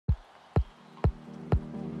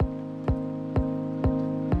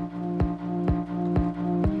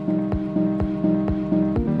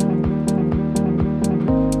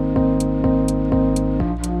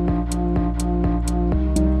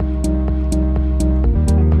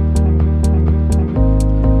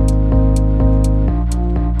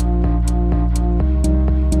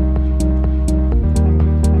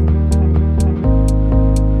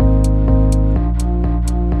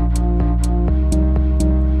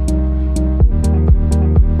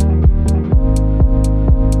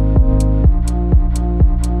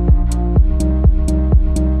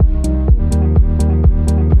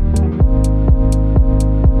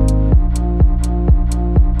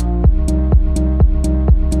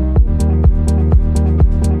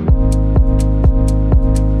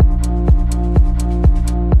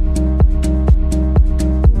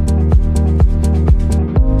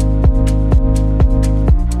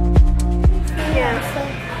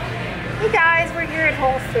Hey guys, we're here at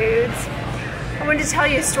Whole Foods. I wanted to tell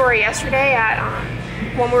you a story yesterday at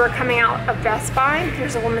when we were coming out of Best Buy.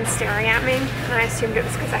 There's a woman staring at me, and I assumed it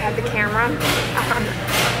was because I had the camera.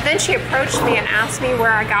 Then she approached me and asked me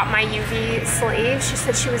where I got my UV sleeves. She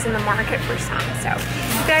said she was in the market for some. So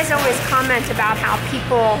you guys always comment about how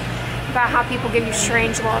people give you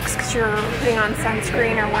strange looks because you're putting on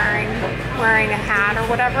sunscreen or wearing a hat or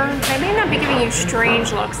whatever. They may not be giving you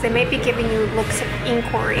strange looks. They may be giving you looks of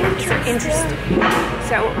inquiry because they're interesting.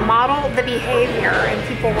 So model the behavior and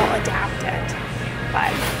people will adapt it.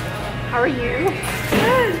 But how are you?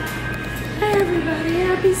 Good. Hey everybody,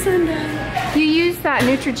 happy Sunday. You used that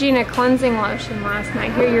Neutrogena cleansing lotion last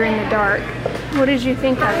night. Here you're in the dark. What did you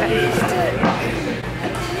think of it? I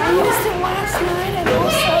used it last night and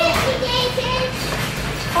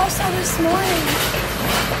also this morning.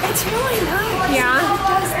 It's really nice. Yeah? It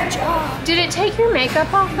does the job. Did it take your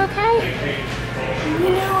makeup off okay? You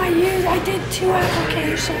know, I did 2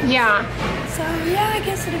 applications. Yeah. So yeah, I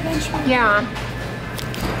guess it eventually. Yeah.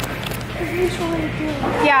 Eventually it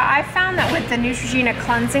did. Yeah, I found that with the Neutrogena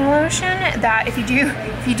cleansing lotion that if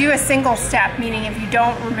you do a single step, meaning if you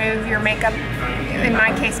don't remove your makeup, in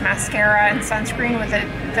my case mascara and sunscreen with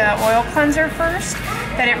the oil cleanser first,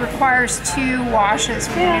 that it requires 2 washes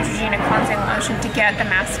with the Neutrogena cleansing lotion to get the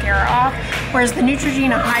mascara off. Whereas the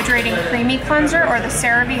Neutrogena hydrating creamy cleanser or the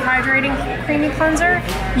CeraVe hydrating creamy cleanser,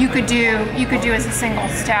 you could do as a single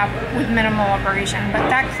step with minimal abrasion. But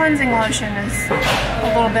that cleansing lotion is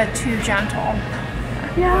a little bit too gentle.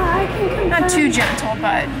 Yeah, I can confirm. Not too gentle,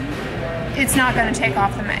 but it's not going to take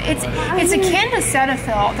off the makeup. It's akin to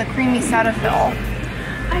Cetaphil, the creamy Cetaphil,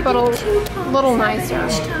 but a little nicer.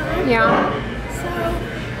 Yeah.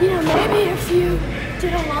 So, you know, maybe if you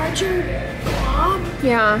did a larger blob,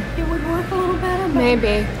 yeah, it would work a little better. But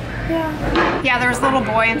maybe. Yeah. Yeah, there was a little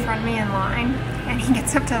boy in front of me in line, and he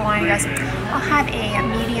gets up to the line and goes, "I'll have a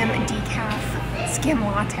medium decaf skim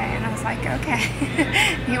latte," and I was like, okay.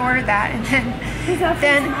 He ordered that, and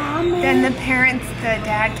then the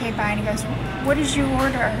dad came by and he goes, "What did you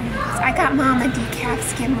order?" And he goes, "I got Mom a decaf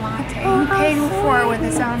skim latte." Oh, he paid how for it sweet. with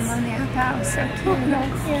his own money. I thought it was so cute.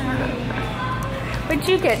 Yeah. What'd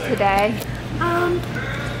you get today?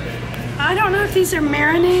 I don't know if these are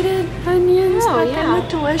marinated onions, but they look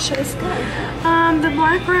delicious. The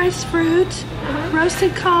black rice fruit,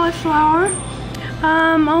 roasted cauliflower,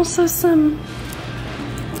 also some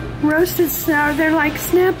roasted sour. They're like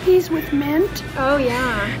snap peas with mint. Oh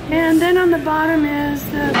yeah. And then on the bottom is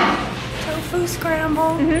the tofu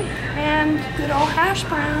scramble and good old hash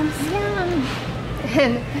browns. Yum.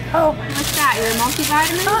 And what's that? Your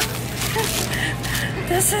multivitamin?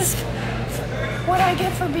 This is what I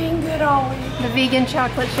get for being good all week. The vegan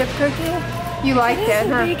chocolate chip cookie? You liked it,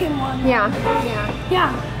 huh? The vegan one. Yeah.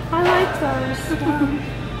 Yeah, I like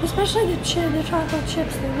those. Especially the chocolate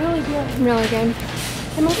chips. They're really good. Really good.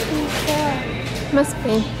 They must be fair. Must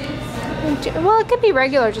be. Well, it could be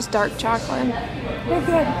regular, just dark chocolate. They're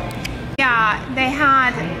good. Yeah, they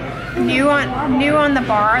had new on the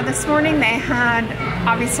bar this morning. They had,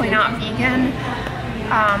 obviously not vegan,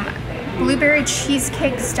 blueberry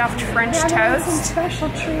cheesecake stuffed French toast, some special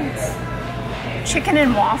treats, chicken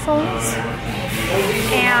and waffles,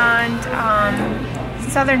 and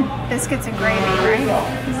southern biscuits and gravy. Right?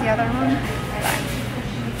 Is the other one?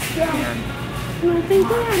 Yeah. And I think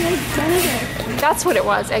they had Eggs Benedict. That's what it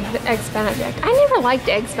was. Eggs Benedict. I never liked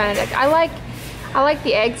Eggs Benedict. I like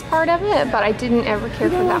the eggs part of it, but I didn't ever care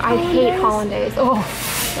for that. I hate hollandaise. Oh,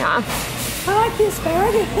 yeah. I like the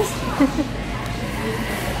asparagus.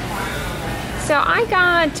 So I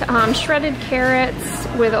got shredded carrots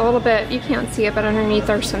with a little bit, you can't see it, but underneath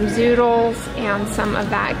are some zoodles and some of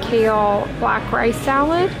that kale black rice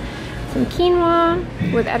salad, some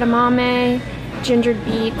quinoa with edamame, gingered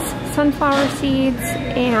beets, sunflower seeds,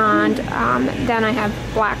 and then I have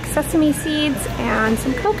black sesame seeds and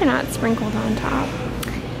some coconut sprinkled on top.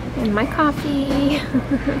 And my coffee.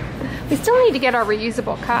 We still need to get our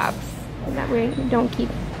reusable cups. That way we don't keep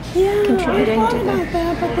contributing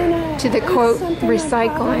to the quote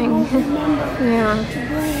recycling. Yeah.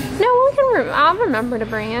 No, I'll remember to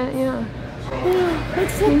bring it. Yeah.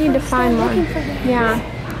 We need to find one. Yeah.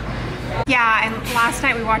 Yeah, and last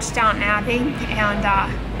night we watched Downton Abbey, and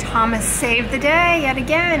Thomas saved the day yet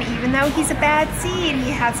again. Even though he's a bad seed,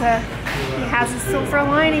 he has a silver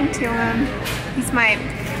lining to him. He's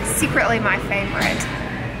secretly my favorite.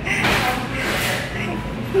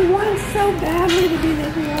 He wants so badly to be the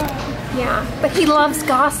hero. Yeah, but he loves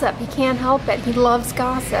gossip. He can't help it. He loves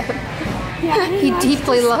gossip. Yeah, he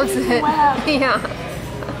deeply loves it. Well. Yeah,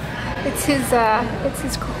 it's his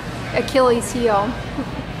Achilles heel.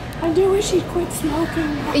 I do wish he'd quit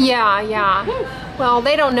smoking. Yeah, yeah. Well,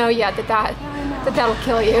 they don't know yet that'll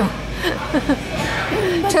kill you.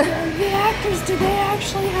 But the actors, do they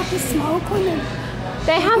actually have to smoke when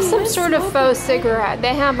they have some sort of faux cigarette.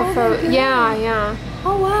 They have a faux, yeah, yeah.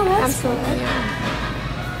 Oh wow, that's absolutely, good. Yeah.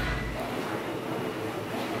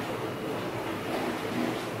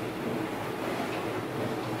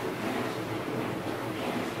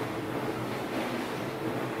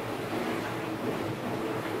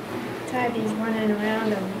 Tabby's running around down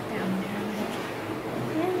there like,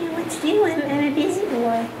 yeah, what you doing? I'm a busy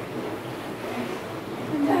boy.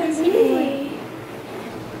 I'm a busy boy.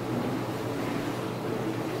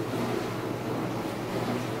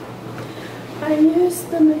 I used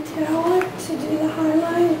the metallic to do the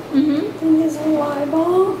highlight in his little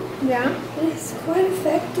eyeball. Yeah. It's quite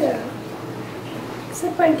effective.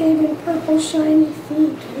 Except I gave him purple shiny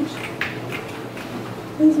feet, which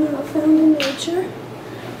is not found in nature.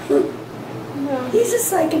 No. He's a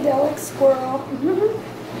psychedelic squirrel.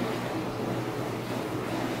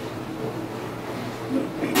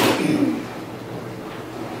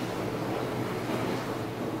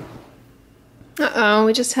 Uh-oh,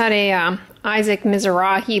 we just had a Isaac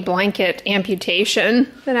Mizrahi blanket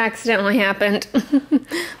amputation that accidentally happened.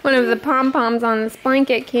 One of the pom-poms on this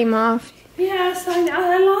blanket came off. Yes,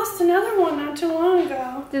 I lost another one not too long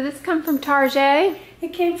ago. Did this come from Target?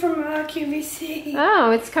 It came from QVC. Oh,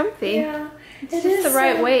 it's comfy. Yeah. It's just the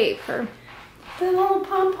right weight for... The little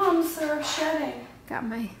pom-poms are shedding. Got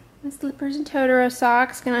my slippers and Totoro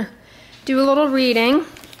socks. Gonna do a little reading.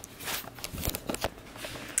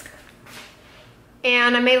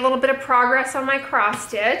 And I made a little bit of progress on my cross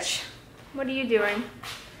stitch. What are you doing?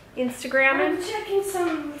 Instagramming? I'm checking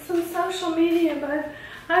some social media, but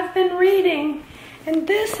I've been reading, and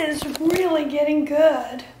this is really getting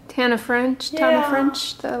good. Tana French,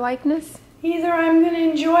 the likeness. Either I'm going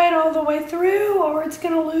to enjoy it all the way through, or it's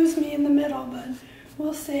going to lose me in the middle, but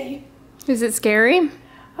we'll see. Is it scary?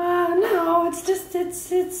 No, it's just,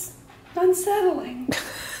 it's unsettling.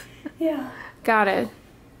 Yeah. Got it.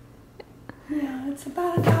 Yeah, it's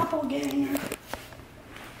about a doppelganger.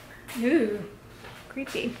 Ooh,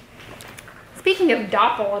 creepy. Speaking of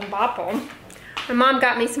doppel and bopple, my mom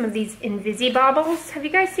got me some of these Invisibobbles. Have you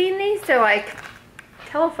guys seen these? They're like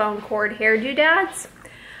telephone cord hair doodads.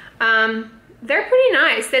 They're pretty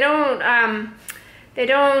nice. They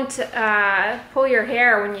don't pull your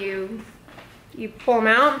hair when you pull them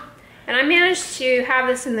out. And I managed to have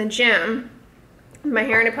this in the gym, my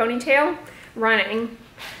hair in a ponytail, running.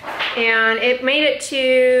 And it made it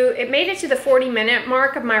to the 40-minute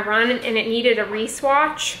mark of my run, and it needed a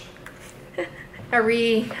re-swatch, a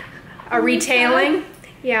retailing.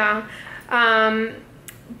 Yeah.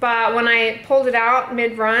 But when I pulled it out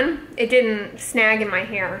mid-run, it didn't snag in my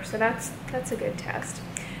hair, so that's a good test.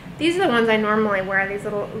 These are the ones I normally wear, these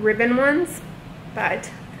little ribbon ones, but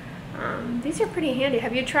these are pretty handy.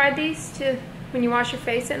 Have you tried these when you wash your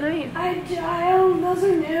face at night? Those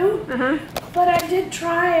are new, but I did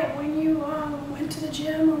try it when you went to the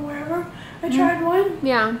gym or wherever. I tried one.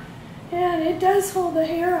 Yeah. And it does hold the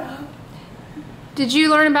hair up. Did you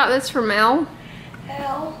learn about this from Elle?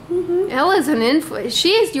 Elle. Elle is an influencer.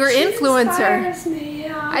 She is your influencer. Inspires me,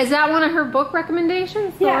 yeah. Is that one of her book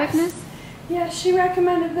recommendations? The likeness? Yeah, she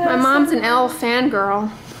recommended this. My mom's an Elle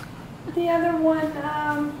fangirl. The other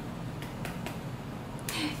one,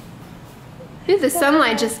 Ooh, the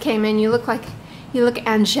sunlight just came in. You look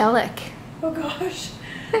angelic. oh gosh,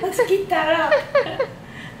 let's keep that up.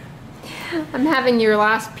 I'm having your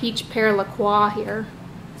last peach pear La Croix here.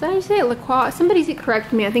 Is that how you say it? La Croix? Somebody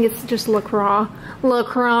correct me. I think it's just La Croix. La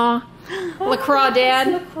Croix. La Croix, Dad.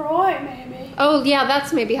 LaCroix, maybe. Oh, yeah,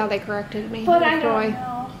 that's maybe how they corrected me. But I don't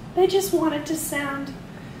know. They just want it to sound,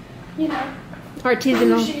 you know,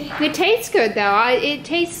 artisanal. bougie. It tastes good, though. It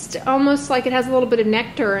tastes almost like it has a little bit of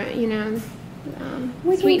nectar, you know,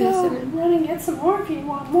 we sweetness can in go it. run and get some more if you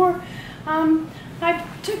want more. I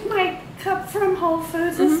took my cup from Whole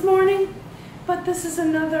Foods this morning, but this is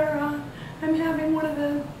another, I'm having one of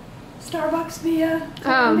the Starbucks via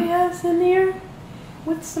Columbia's in there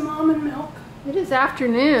with some almond milk. It is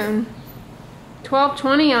afternoon.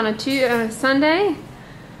 12:20 on a Sunday.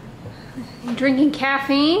 You're drinking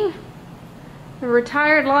caffeine. The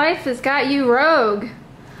retired life has got you rogue.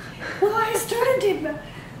 Well, I started to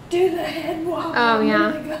do the head wobble Oh, yeah.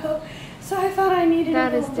 a minute ago, so I thought I needed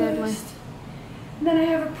That a is little deadly. boost. Then I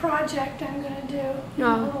have a project I'm going to do in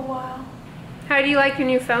a little while. How do you like your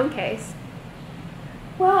new phone case?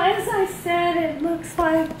 Well, as I said, it looks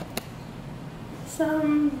like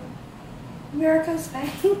some varicose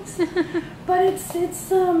veins, but it's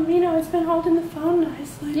you know, it's been holding the phone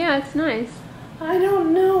nicely. Yeah, it's nice. I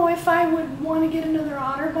don't know if I would want to get another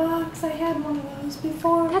OtterBox. I had one of those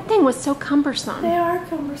before. That thing was so cumbersome. They are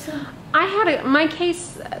cumbersome. I had my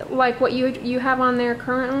case, like what you have on there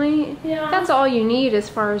currently. Yeah. That's all you need as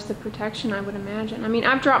far as the protection, I would imagine. I mean,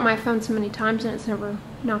 I've dropped my phone so many times and it's never,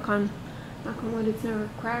 knock on wood, it's never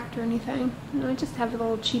cracked or anything. You know, I just have a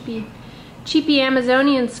little cheapy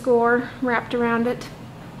Amazonian score wrapped around it.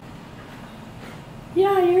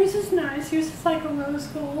 Yeah, yours is nice. Yours is like a rose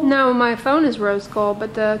gold. No, my phone is rose gold,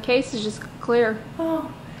 but the case is just clear. Oh.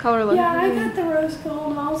 Colorless. Yeah, I got the rose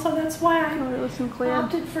gold also. That's why I colorless and clear.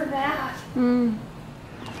 Opted for that.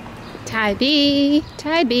 Tybee,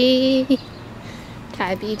 Tybee,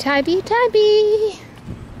 Tybee, Tybee, Tybee.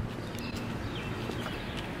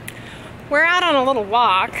 We're out on a little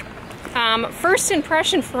walk. First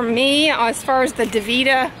impression for me as far as the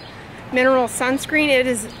DeVita mineral sunscreen, it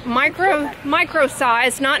is micro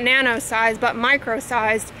sized, not nano sized, but micro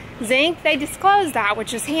sized zinc. They disclose that,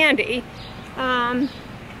 which is handy.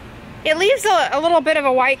 It leaves a little bit of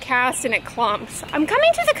a white cast and it clumps. I'm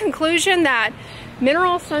coming to the conclusion that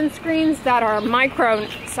mineral sunscreens that are micro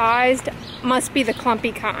sized must be the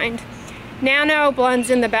clumpy kind. Nano blends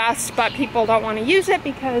in the best, but people don't want to use it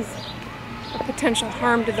because of potential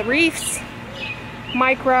harm to the reefs.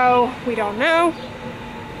 Micro, we don't know.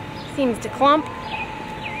 Seems to clump.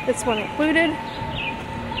 This one included.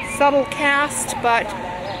 Subtle cast, but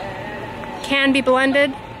can be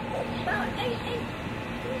blended.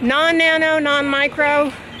 Non-nano,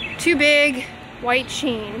 non-micro, too big, white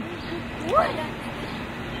sheen.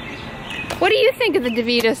 What do you think of the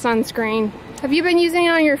DeVita sunscreen? Have you been using it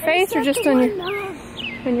on your face or just on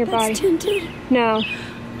your body? Tinted? No,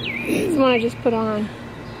 it's the one I just put on.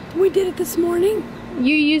 We did it this morning.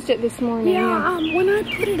 You used it this morning. Yeah, when I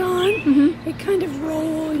put it on, it kind of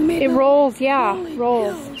rolled. It rolls, yeah,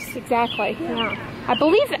 rolls. Pills. Exactly, yeah. I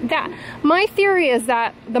believe that. My theory is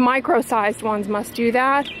that the micro-sized ones must do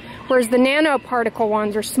that, whereas the nanoparticle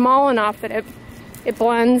ones are small enough that it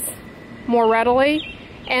blends more readily,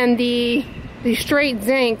 and the straight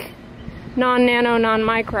zinc, non-nano,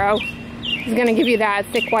 non-micro, is going to give you that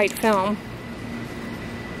thick white film.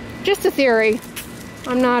 Just a theory.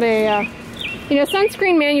 I'm not a... you know,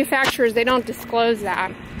 sunscreen manufacturers, they don't disclose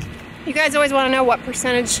that. You guys always want to know what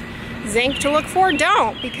percentage zinc to look for?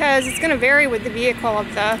 Don't, because it's going to vary with the vehicle of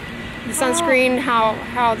the sunscreen,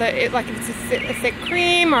 like if it's a thick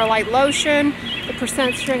cream or light lotion, the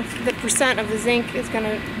percent of the zinc is going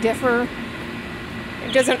to differ.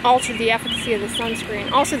 It doesn't alter the efficacy of the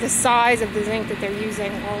sunscreen. Also, the size of the zinc that they're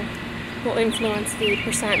using will influence the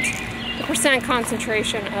percent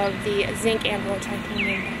concentration of the zinc and or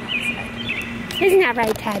titanium dioxide. Isn't that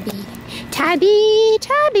right, Tabby? Tabby,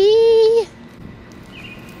 Tabby!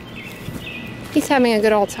 He's having a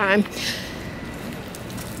good old time.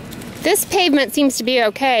 This pavement seems to be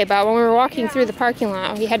okay, but when we were walking through the parking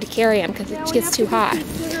lot, we had to carry him because it gets too hot.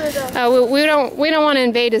 We don't want to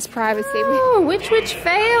invade his privacy. Oh, Witch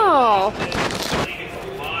fail!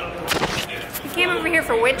 We came over here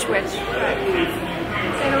for Witch, but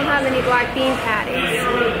they don't have any black bean patties.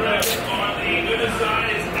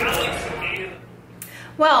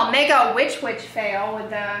 Well, mega Witch fail with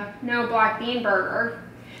the no black bean burger.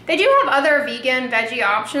 They do have other vegan veggie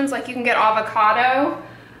options, like you can get avocado,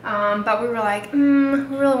 but we were like, we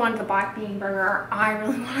really wanted the black bean burger. I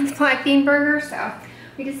really wanted the black bean burger, so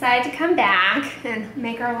we decided to come back and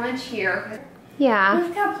make our lunch here. Yeah.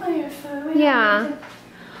 We've got plenty of food. Yeah.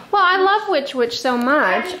 Well, I love Witch so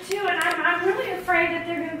much. I do too, and I'm really afraid that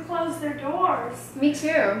they're going to close their doors. Me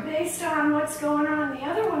too. Based on what's going on in the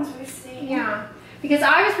other ones we've seen. Yeah. Because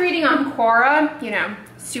I was reading on Quora, you know,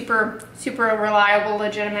 super reliable,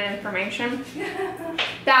 legitimate information,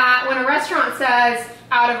 that when a restaurant says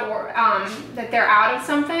that they're out of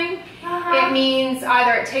something, it means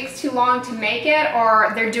either it takes too long to make it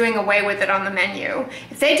or they're doing away with it on the menu.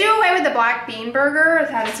 If they do away with the black bean burger,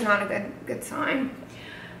 that is not a good sign.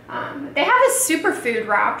 They have a superfood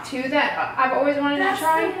wrap too that I've always wanted to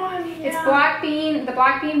try. The one, yeah. It's the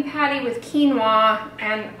black bean patty with quinoa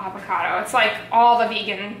and avocado. It's like all the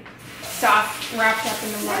vegan stuff wrapped up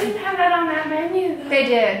in the one. They didn't have that on that menu though. They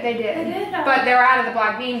did. They did? But they're out of the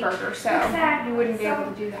black bean burger, so exactly. you wouldn't be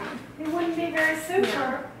able to do that. It wouldn't be very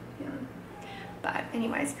super. Yeah. But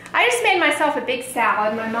anyways, I just made myself a big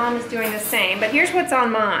salad. My mom is doing the same, but here's what's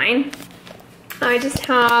on mine. I just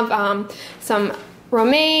have some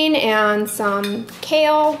romaine and some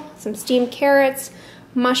kale, some steamed carrots,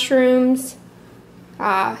 mushrooms,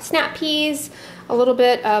 snap peas, a little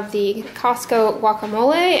bit of the Costco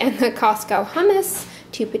guacamole and the Costco hummus,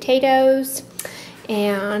 2 potatoes,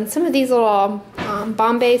 and some of these little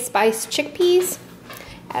Bombay spice chickpeas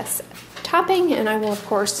as topping, and I will, of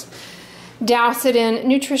course, douse it in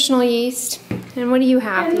nutritional yeast. And what do you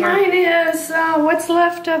have and here? Mine is what's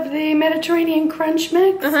left of the Mediterranean crunch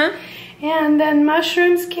mix. And then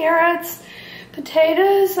mushrooms, carrots,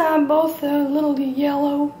 potatoes, both the little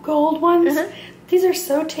yellow gold ones. These are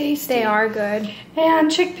so tasty. They are good. And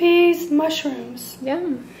chickpeas, mushrooms.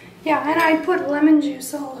 Yum. Yeah, and I put lemon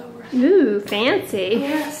juice all over it. Ooh, fancy.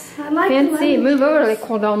 Yes, I like fancy. lemon Move juice. over, les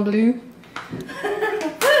cordons bleus.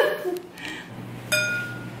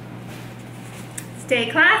 Stay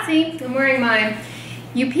classy. I'm wearing my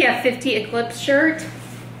UPF 50 Eclipse shirt.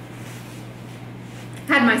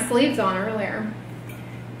 Had my sleeves on earlier.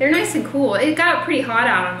 They're nice and cool. It got pretty hot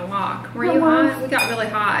out on the walk. Were you hot? We got really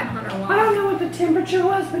hot on our walk. I don't know what the temperature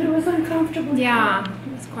was, but it was uncomfortable. Yeah,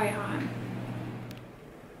 it was quite hot.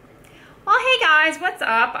 Well, hey guys, what's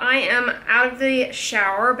up? I am out of the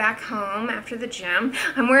shower back home after the gym.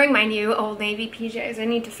 I'm wearing my new Old Navy PJs. I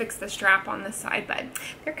need to fix the strap on this side, but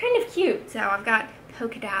they're kind of cute. So I've got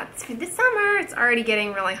polka dots for the summer. It's already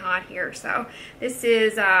getting really hot here, so this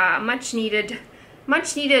is much needed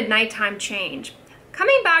nighttime change.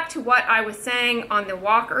 Coming back to what I was saying on the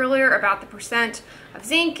walk earlier about the percent of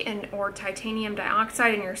zinc and or titanium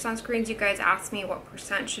dioxide in your sunscreens, you guys asked me what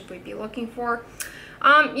percent should we be looking for.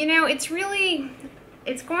 You know, it's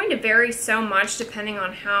going to vary so much depending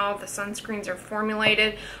on how the sunscreens are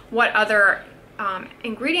formulated, what other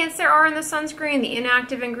ingredients there are in the sunscreen, the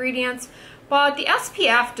inactive ingredients. But the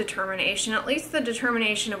SPF determination, at least the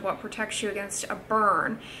determination of what protects you against a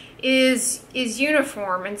burn, is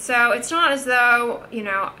uniform. And so it's not as though, you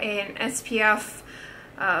know, an SPF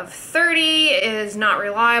of 30 is not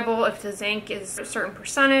reliable if the zinc is a certain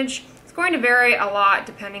percentage. It's going to vary a lot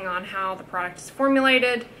depending on how the product is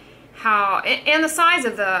formulated, and the size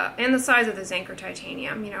of the zinc or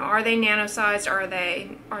titanium. You know, are they nano-sized? Are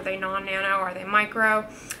they non-nano? Are they micro?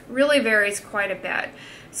 Really varies quite a bit.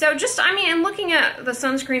 So just, I mean, I'm looking at the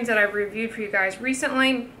sunscreens that I've reviewed for you guys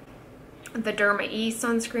recently. The Derma E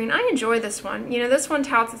sunscreen. I enjoy this one. You know, this one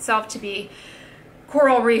touts itself to be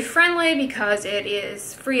coral reef friendly because it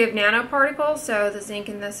is free of nanoparticles. So the zinc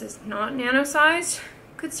in this is not nano-sized.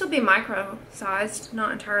 Could still be micro-sized,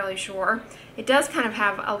 not entirely sure. It does kind of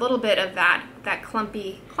have a little bit of that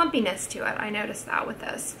clumpiness to it. I noticed that with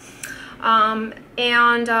this.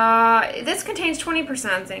 This contains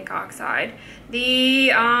 20% zinc oxide.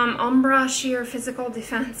 The Umbra Sheer Physical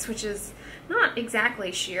Defense, which is not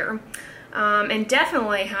exactly sheer, and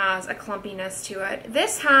definitely has a clumpiness to it.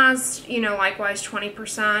 This has, you know, likewise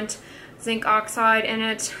 20% zinc oxide in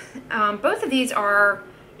it. Both of these are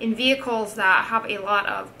in vehicles that have a lot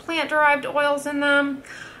of plant-derived oils in them,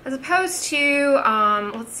 as opposed to,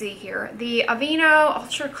 let's see here, the Aveeno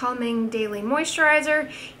Ultra Calming Daily Moisturizer.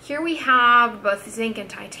 Here we have both zinc and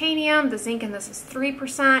titanium. The zinc in this is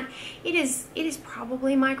 3%. It is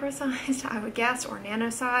probably micro-sized, I would guess, or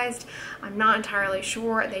nano-sized. I'm not entirely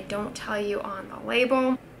sure. They don't tell you on the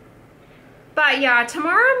label. But yeah,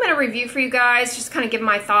 tomorrow I'm going to review for you guys, just kind of give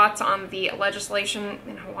my thoughts on the legislation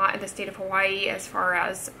in Hawaii, the state of Hawaii, as far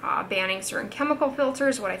as banning certain chemical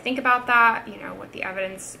filters, what I think about that, you know, what the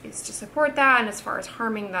evidence is to support that, and as far as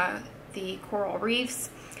harming the coral reefs,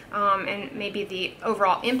 and maybe the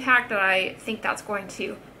overall impact that I think that's going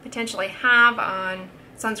to potentially have on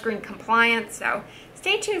sunscreen compliance. So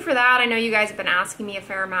stay tuned for that. I know you guys have been asking me a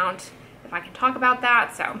fair amount if I can talk about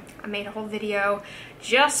that, so I made a whole video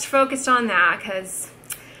just focused on that because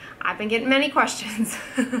I've been getting many questions.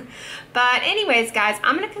 But anyways, guys,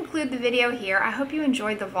 I'm going to conclude the video here. I hope you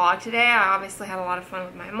enjoyed the vlog today. I obviously had a lot of fun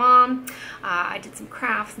with my mom. I did some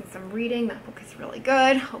crafts and some reading. That book is really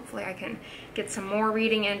good. Hopefully I can get some more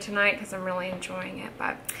reading in tonight because I'm really enjoying it.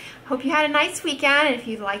 But hope you had a nice weekend, and if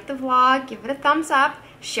you liked the vlog, give it a thumbs up.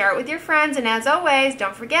 Share it with your friends, and as always,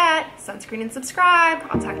 don't forget, sunscreen and subscribe.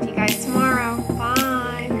 I'll talk to you guys tomorrow. Bye.